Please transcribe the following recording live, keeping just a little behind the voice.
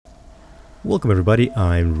Welcome everybody,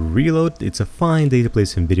 I'm Reload. It's a fine day to play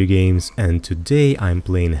some video games, and today I'm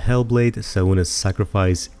playing Hellblade: Senua's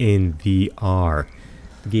Sacrifice in VR.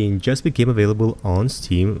 The game just became available on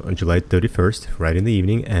Steam on July 31st, right in the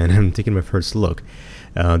evening, and I'm taking my first look.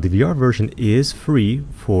 The VR version is free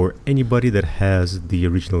for anybody that has the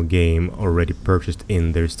original game already purchased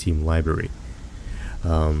in their Steam library.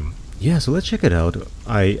 Yeah, so let's check it out.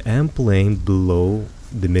 I am playing below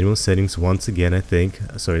the minimum settings once again, I think.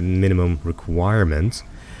 Sorry, minimum requirements.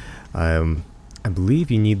 I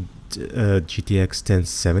believe you need GTX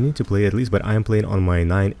 1070 to play at least, but I am playing on my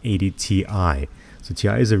 980 Ti. So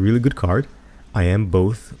Ti is a really good card. I am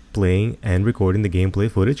both playing and recording the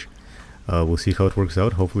gameplay footage. We'll see how it works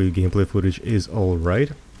out. Hopefully the gameplay footage is alright.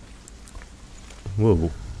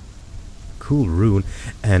 Whoa. Cool rune.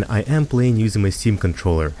 And I am playing using my Steam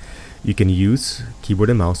controller. You can use keyboard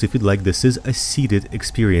and mouse if you'd like. This is a seated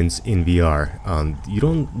experience in VR.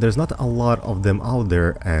 There's not a lot of them out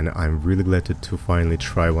there, and I'm really glad to finally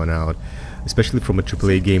try one out, especially from a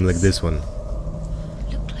AAA game like this one.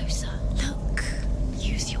 Look closer. Look.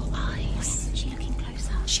 Use your eyes. She's looking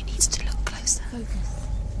closer. She needs to look closer. Focus.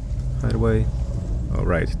 Right away. Oh,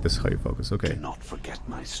 right. This is how you focus. Okay. Do not forget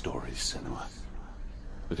my stories, Senua,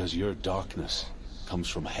 because your darkness comes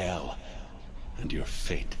from hell, and your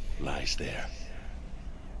fate lies there.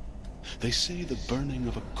 They say the burning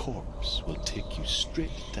of a corpse will take you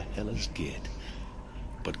straight to Hela's gate,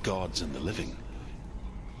 but gods and the living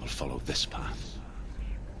will follow this path.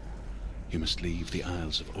 You must leave the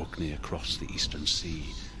Isles of Orkney across the eastern sea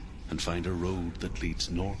and find a road that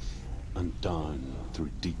leads north and down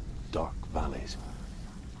through deep, dark valleys.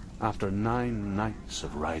 After 9 nights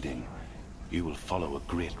of riding, you will follow a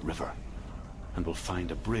great river and will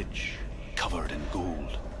find a bridge covered in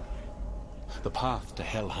gold. The path to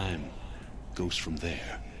Helheim goes from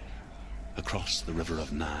there, across the river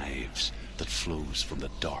of knives that flows from the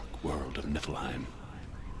dark world of Niflheim.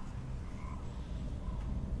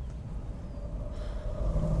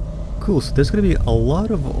 Cool, so there's going to be a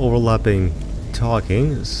lot of overlapping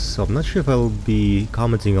talking, so I'm not sure if I'll be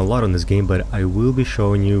commenting a lot on this game, but I will be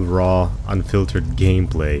showing you raw, unfiltered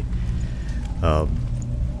gameplay.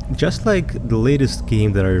 Just like the latest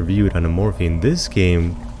game that I reviewed, Anamorphine, this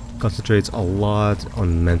game concentrates a lot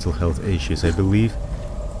on mental health issues. I believe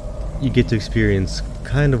you get to experience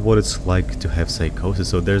kind of what it's like to have psychosis,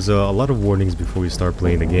 so there's a lot of warnings before you start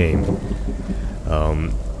playing the game.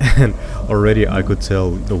 And already I could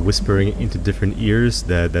tell the whispering into different ears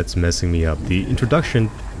that's messing me up. The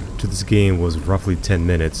introduction to this game was roughly 10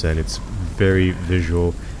 minutes, and it's very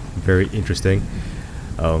visual, very interesting.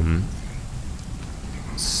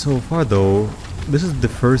 So far though, this is the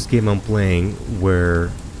first game I'm playing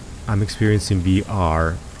where I'm experiencing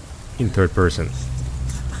VR in third person.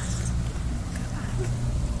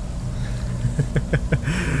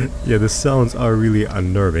 Yeah, the sounds are really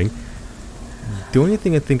unnerving. The only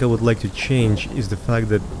thing I think I would like to change is the fact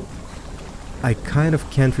that I kind of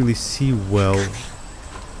can't really see well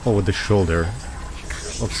over the shoulder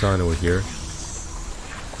of Senua here.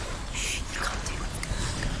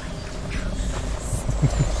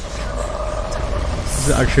 This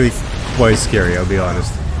is actually quite scary, I'll be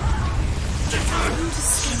honest.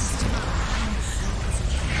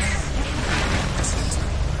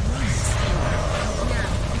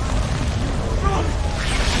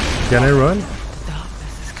 Can I run?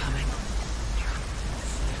 Darkness is coming.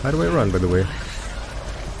 How do I run, by the way?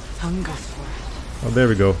 Hunger for it. Oh, there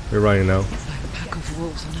we go. We're running now. Like a pack of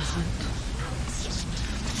wolves on a hunt.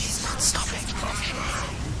 She's not stopping.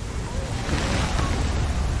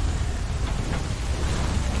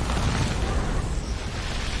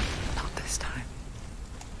 Not this time.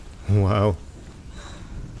 Wow.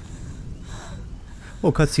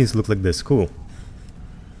 Oh, cutscenes look like this. Cool.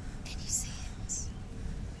 Can you see it?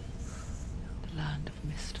 The land of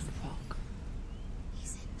mist and fog.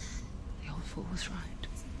 He's in there. The old fool was right.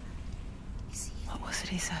 What was it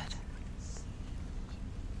he said?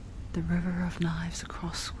 The river of knives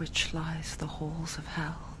across which lies the halls of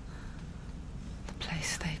hell. The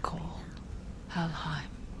place they call Helheim.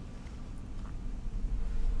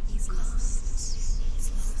 He's lost. He's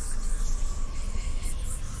lost.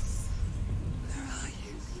 Where are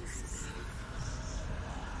you?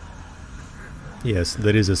 Yes,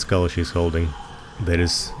 that is a skull she's holding. That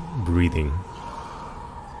is breathing.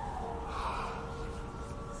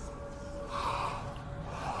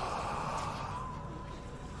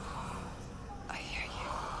 I hear you.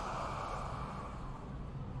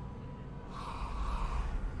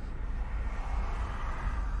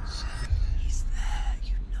 He's there,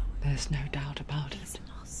 you know. There's no doubt about it.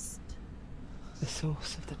 The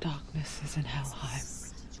source of the darkness is in Helheim.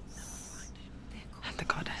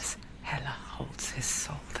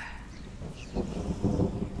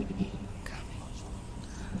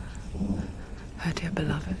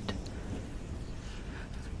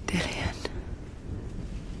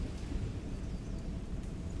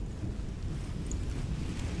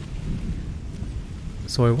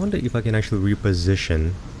 So I wonder if I can actually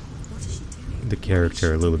reposition the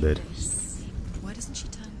character a little bit. Why doesn't she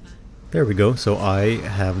turn back? There we go. So I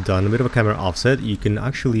have done a bit of a camera offset. You can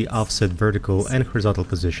actually offset vertical and horizontal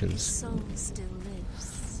positions. Soul still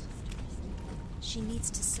lives. She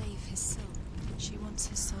needs to save his soul. She wants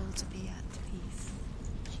his soul to be at peace.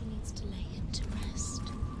 She needs to lay him to rest.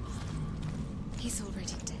 He's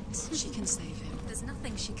already dead. She can save him. There's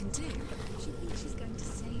nothing she can do. She thinks she's going to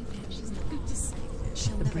save him. She's not going to save him.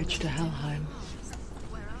 She'll The never bridge to let him Helheim.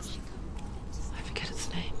 Where else she come? I forget its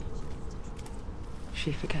name.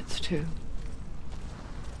 She forgets too.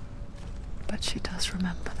 But she does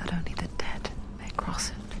remember that only the dead may cross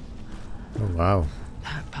it. Oh wow.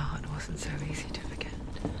 That part wasn't so easy to forget.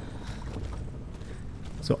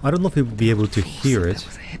 So I don't know if we'll be able to hear it There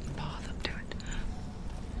was a hidden path up to it.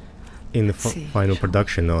 in the See, final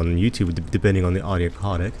production on YouTube, depending on the audio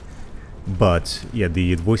codec. But yeah,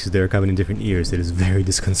 the voices there coming in different ears. It is very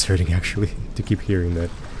disconcerting actually to keep hearing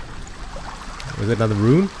that. Was that another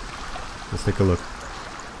rune? Let's take a look.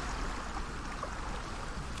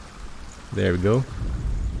 There we go.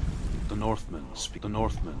 The Northmen speak of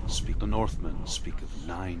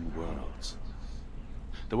 9 worlds.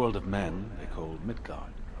 The world of men they call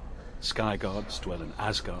Midgard. Sky gods dwell in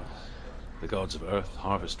Asgard. The gods of earth,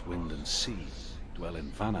 harvest, wind, and sea dwell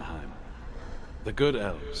in Vanaheim. The good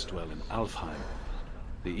elves dwell in Alfheim.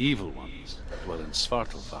 The evil ones dwell in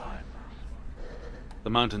Svartalfheim. The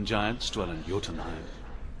mountain giants dwell in Jotunheim.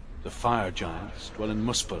 The fire giants dwell in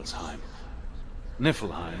Muspelheim.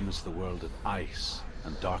 Niflheim is the world of ice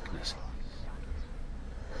and darkness.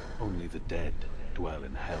 Only the dead dwell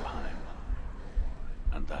in Helheim.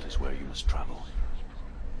 And that is where you must travel.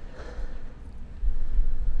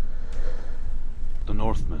 The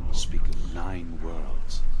Northmen speak of 9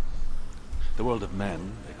 worlds. The world of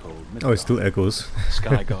men they call Midgard. Oh, it still echoes.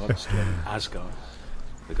 Sky gods dwell in Asgard.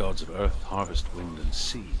 The gods of earth, harvest, wind, and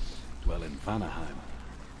sea dwell in Vanaheim.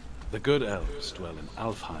 The good elves dwell in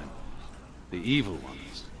Alfheim. The evil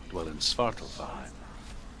ones dwell in Svartalfheim.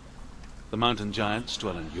 The mountain giants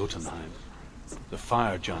dwell in Jotunheim. The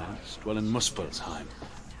fire giants dwell in Muspelheim.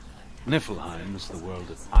 Niflheim is the world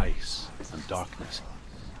of ice and darkness.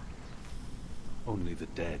 Only the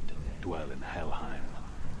dead dwell in Helheim.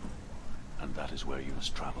 And that is where you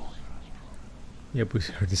must travel. Yep, we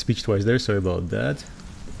heard the speech twice there, sorry about that.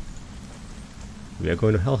 We are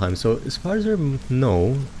going to Helheim. So, as far as I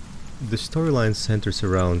know, the storyline centers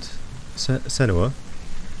around Senua,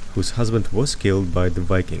 whose husband was killed by the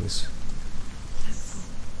Vikings.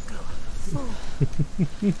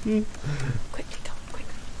 Quickly, come,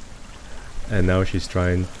 quickly. And now she's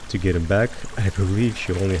trying to get him back. I believe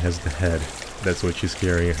she only has the head. That's what she's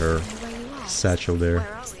carrying in her Where you are? satchel there.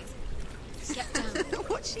 Where are we? Get down.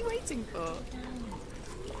 What's she waiting for?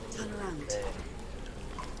 Turn around.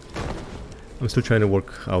 I'm still trying to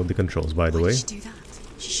work out the controls, by the Why way. did she do that?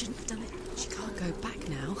 She shouldn't have done it. She can't go back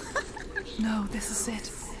now. No, this is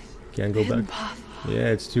it. Can't go Hidden back. path. Yeah,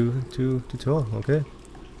 it's too tall. Okay.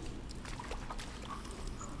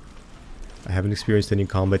 I haven't experienced any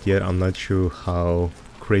combat yet. I'm not sure how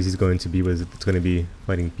crazy it's going to be, whether it's going to be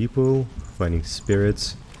fighting people, fighting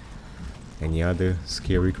spirits, any other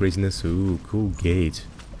scary craziness. Ooh, cool gate.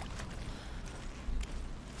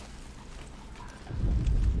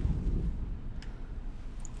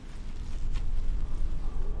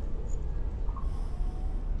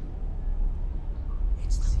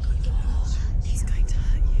 He's going to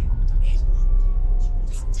hurt you.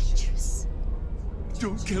 It's dangerous.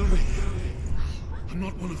 Don't kill me. I'm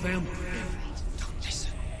not one of them. Don't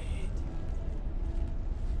listen.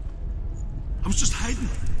 I was just hiding.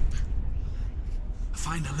 I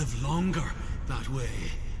find I live longer that way.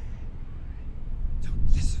 Don't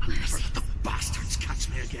listen. I'll never let the bastards catch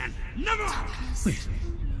me again. Never! Wait.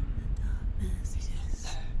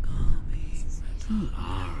 Who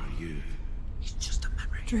are you? It's just a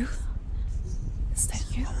memory. Drew? Is that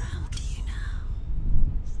you?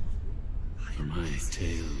 For my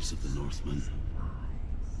tales of the Northmen,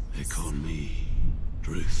 they call me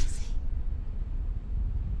Druth.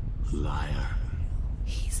 A liar.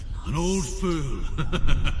 He's lost. An old fool.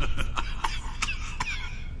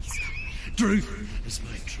 Druth is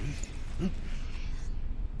my truth.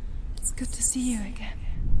 It's good to see you again.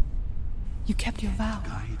 You kept your vow.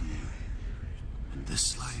 Guide you in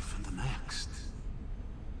this life and the next.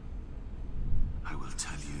 I will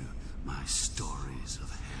tell you my stories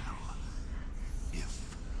of hell,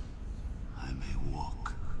 if I may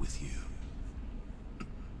walk with you.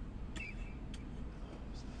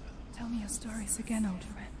 Tell me your stories again, old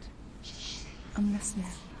friend. I'm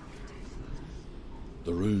listening.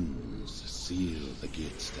 The runes seal the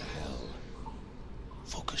gates to hell.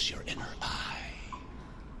 Focus your inner eye,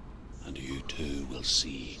 and you too will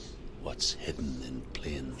see what's hidden in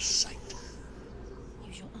plain sight.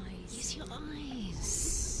 Use your eyes. Use your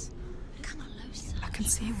eyes. Come on, closer. I can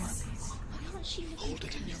see one. Why aren't you looking? Hold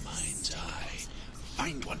it in your mind's eye.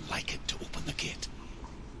 Find one like it to open the gate.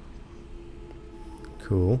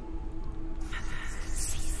 Cool.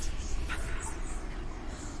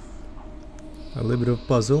 A little bit of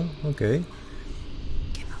puzzle, okay.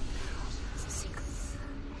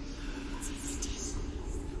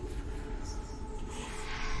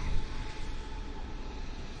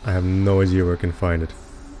 I have no idea where I can find it.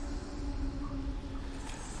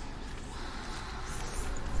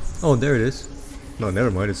 Oh, there it is. No, never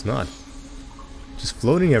mind, it's not. Just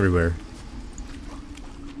floating everywhere.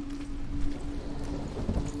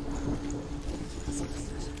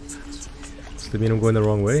 Does that mean I'm going the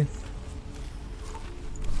wrong way?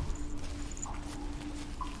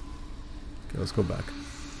 Okay, let's go back.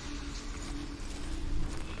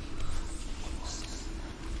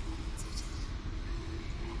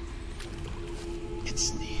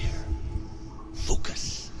 It's near.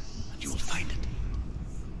 Focus, and you will find it.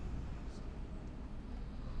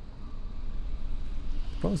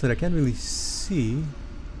 Problem is that I can't really see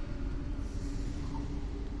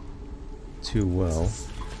too well.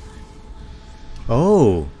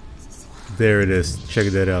 Oh! There it is. Check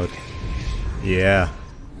that out. Yeah.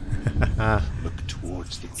 Look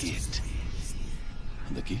towards the gate.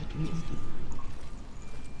 And the gate will open.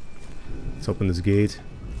 Let's open this gate.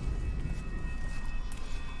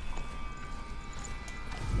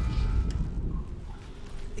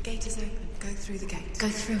 The gate is open. Go through the gate. Go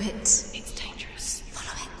through it. It's dangerous.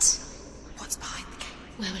 Follow it. What's behind the gate?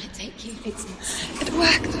 Where will it take you? It's not safe. It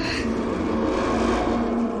worked.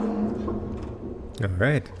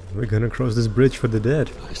 Alright, we're gonna cross this bridge for the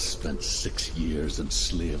dead. I spent 6 years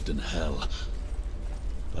enslaved in hell.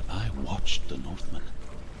 But I watched the Northmen.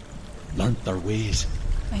 Learnt their ways.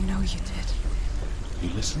 I know you did. You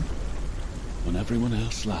listened when everyone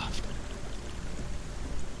else laughed.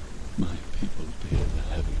 My people paid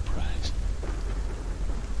a heavy price.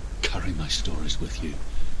 Carry my stories with you,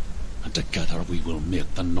 and together we will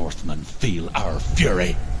make the Northmen feel our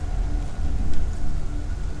fury.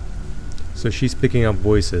 So she's picking up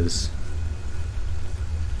voices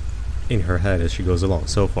in her head as she goes along,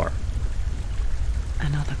 so far.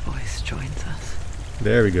 Another voice joins us.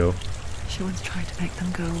 There we go. She once tried to make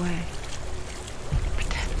them go away.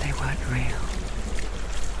 Pretend they weren't real.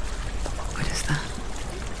 But what good is that?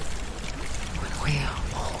 When we are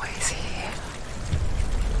always here.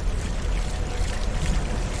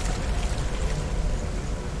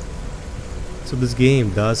 So this game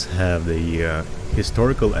does have the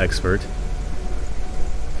historical expert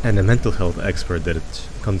and a mental health expert that it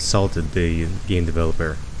consulted the game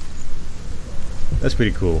developer. That's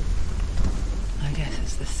pretty cool. I guess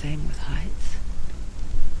it's the same with heights.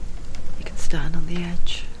 You can stand on the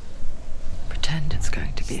edge, pretend it's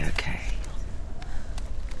going to be okay.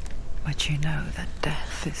 But you know that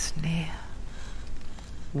death is near,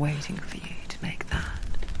 waiting for you to make that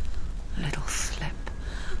little slip.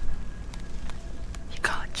 You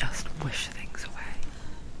can't just wish things away.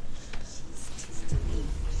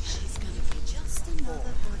 She's gonna be just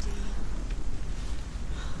another body.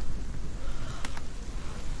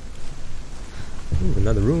 Ooh,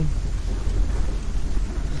 another room.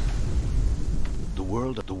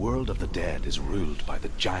 The world of the dead is ruled by the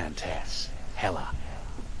giantess, Hela,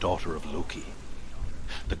 daughter of Loki.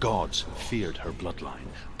 The gods feared her bloodline,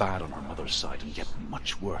 bad on her mother's side and yet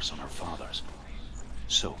much worse on her father's.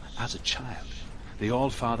 So, as a child, the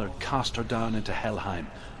All-Father cast her down into Helheim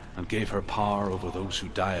and gave her power over those who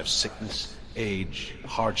die of sickness, age,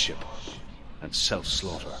 hardship, and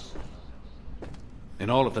self-slaughter. In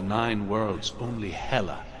all of the 9 worlds, only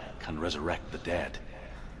Hela can resurrect the dead.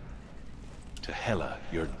 To Hela,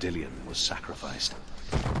 your Dillion was sacrificed,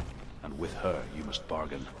 and with her you must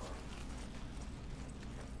bargain.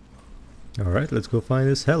 Alright, let's go find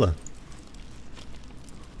this Hela.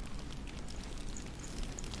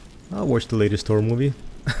 I'll watch the latest Thor movie.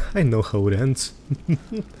 I know how it ends.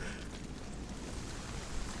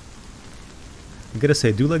 I gotta say,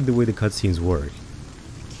 I do like the way the cutscenes work.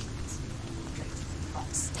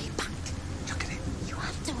 Stay back. Look at it. You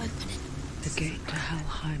have to open it. The gate to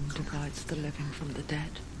Helheim divides the living from the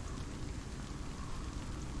dead.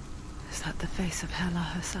 Is that the face of Hela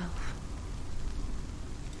herself?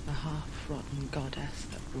 The half-rotten goddess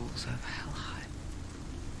that rules over Helheim.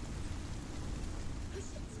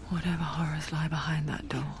 Whatever horrors lie behind that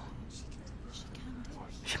door,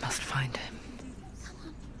 she must find him.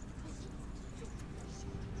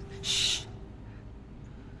 Shh.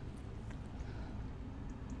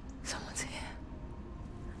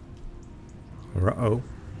 Uh-oh.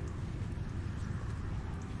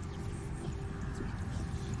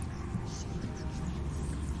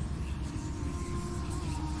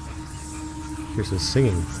 Here's some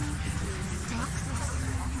singing.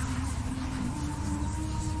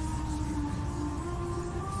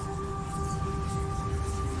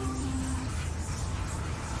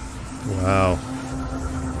 Wow.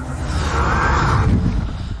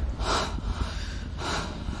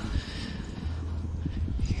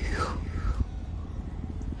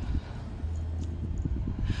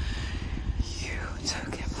 You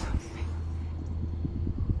took him from me.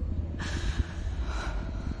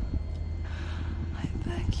 I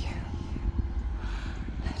beg you,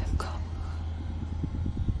 let him go.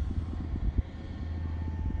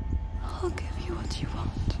 I'll give you what you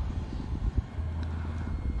want.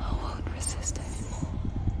 I won't resist anymore.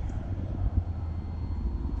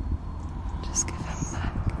 Just give him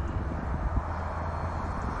back.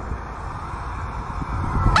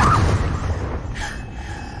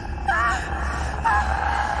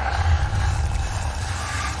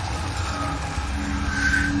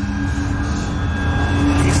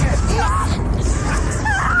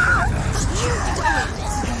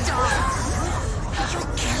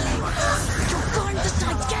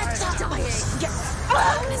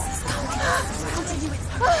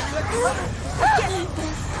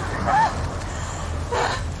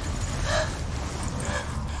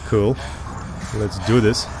 Cool. Let's do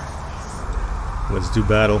this. Let's do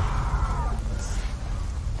battle.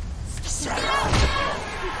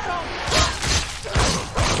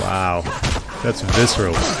 Wow. That's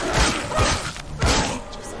visceral.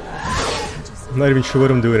 I'm not even sure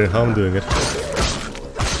what I'm doing and how I'm doing it.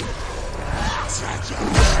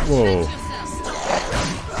 Whoa.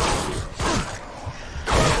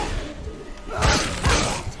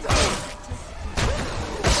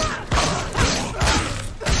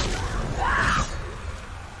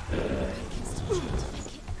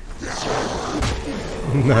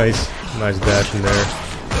 Nice. Nice dash in there.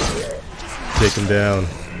 Take him down.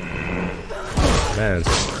 Man,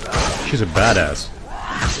 she's a badass.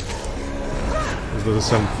 Those are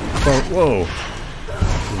some... Oh, whoa!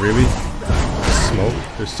 Really? Smoke?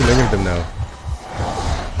 There's too many of them now.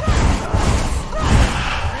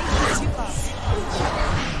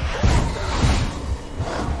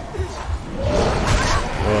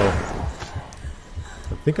 Whoa.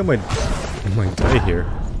 I think I might die here.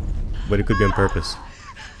 But it could be on purpose.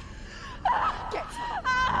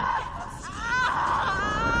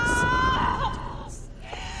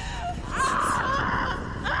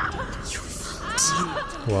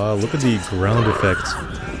 Wow, look at the ground effects.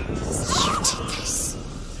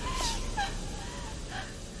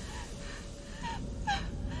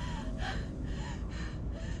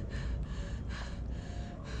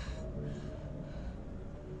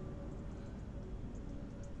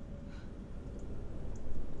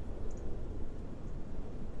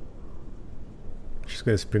 She's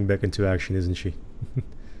gonna spring back into action, isn't she?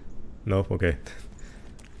 No? Okay.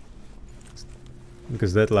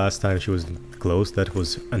 Because that last time she was close, that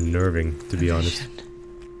was unnerving, to be honest.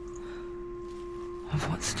 Of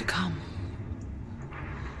what's to come.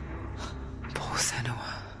 Poor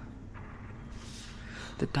Senua.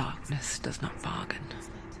 The darkness does not bargain.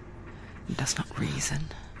 It does not reason.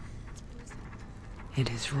 It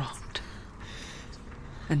is rot.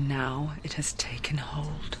 And now it has taken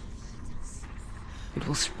hold. It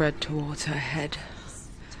will spread towards her head,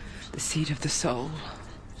 the seat of the soul,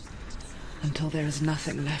 until there is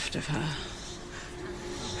nothing left of her.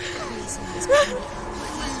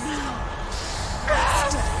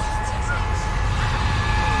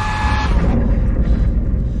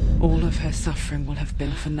 All of her suffering will have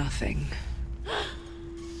been for nothing.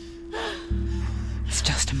 It's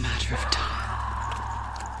just a matter of time.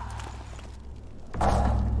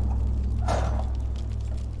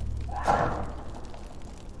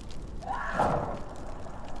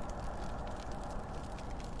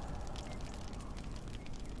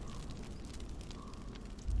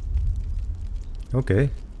 Okay.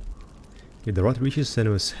 If the rod reaches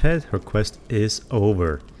Senua's head, her quest is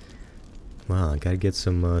over. Wow, I gotta get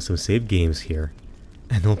some save games here.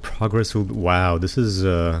 And all progress will... Wow, this is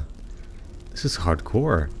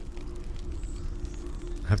hardcore.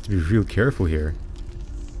 I have to be real careful here.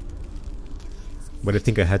 But I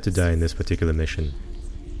think I had to die in this particular mission.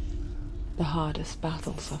 The hardest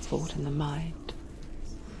battles are fought in the mind.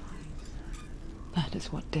 That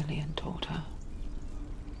is what Dillian taught her.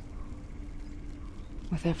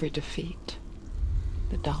 With every defeat,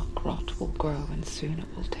 the dark rot will grow and soon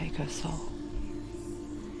it will take her soul.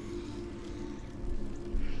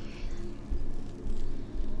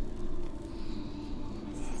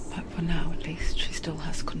 But For now, at least, she still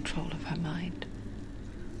has control of her mind.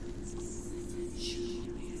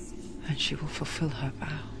 And she will fulfill her vow,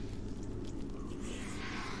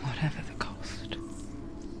 whatever the cost.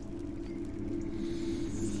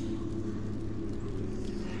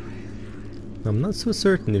 I'm not so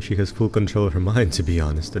certain if she has full control of her mind, to be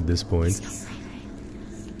honest, at this point.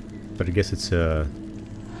 But I guess it's a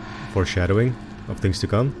foreshadowing of things to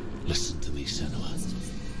come. Listen to me, Senua.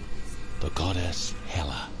 The goddess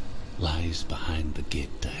Hela lies behind the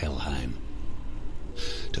gate to Helheim.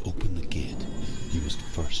 To open the gate, you must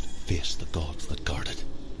first face the gods that guard it.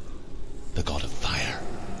 The god of fire,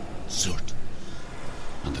 Surt,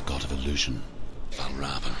 and the god of illusion,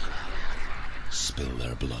 Valravan. Spill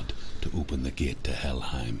their blood to open the gate to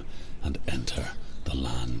Helheim and enter the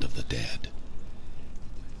land of the dead.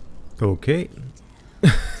 Okay.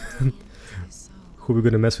 Who are we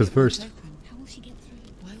gonna mess with first? How will she get through?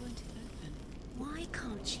 Why won't it open? Why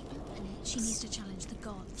can't she open it? She needs to challenge the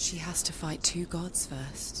gods. She has to fight 2 gods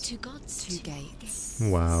first. 2 gods? 2 gates.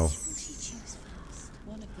 Wow. Who will she choose first?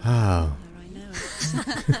 One of them. Ah. I know.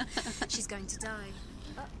 She's going to die.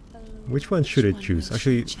 Which one should I choose?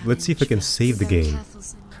 Actually, let's see if I can save the Very game. careful,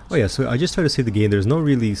 Senua. Oh yeah, so I just tried to save the game. There's no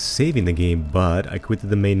really saving the game, but I quitted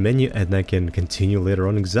the main menu and I can continue later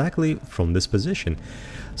on exactly from this position.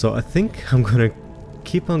 So I think I'm gonna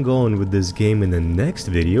keep on going with this game in the next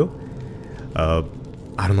video.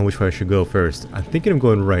 I don't know which way I should go first. I'm thinking I'm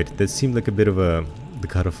going right. That seemed like a bit of a... The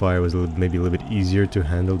God of Fire was maybe a little bit easier to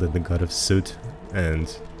handle than the God of Soot and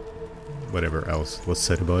whatever else was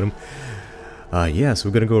said about him. Yeah, so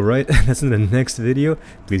we're gonna go right. That's in the next video.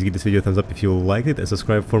 Please give this video a thumbs up if you liked it and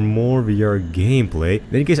subscribe for more VR gameplay.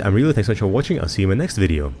 In any case, I'm really thanks so much for watching. I'll see you in my next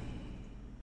video.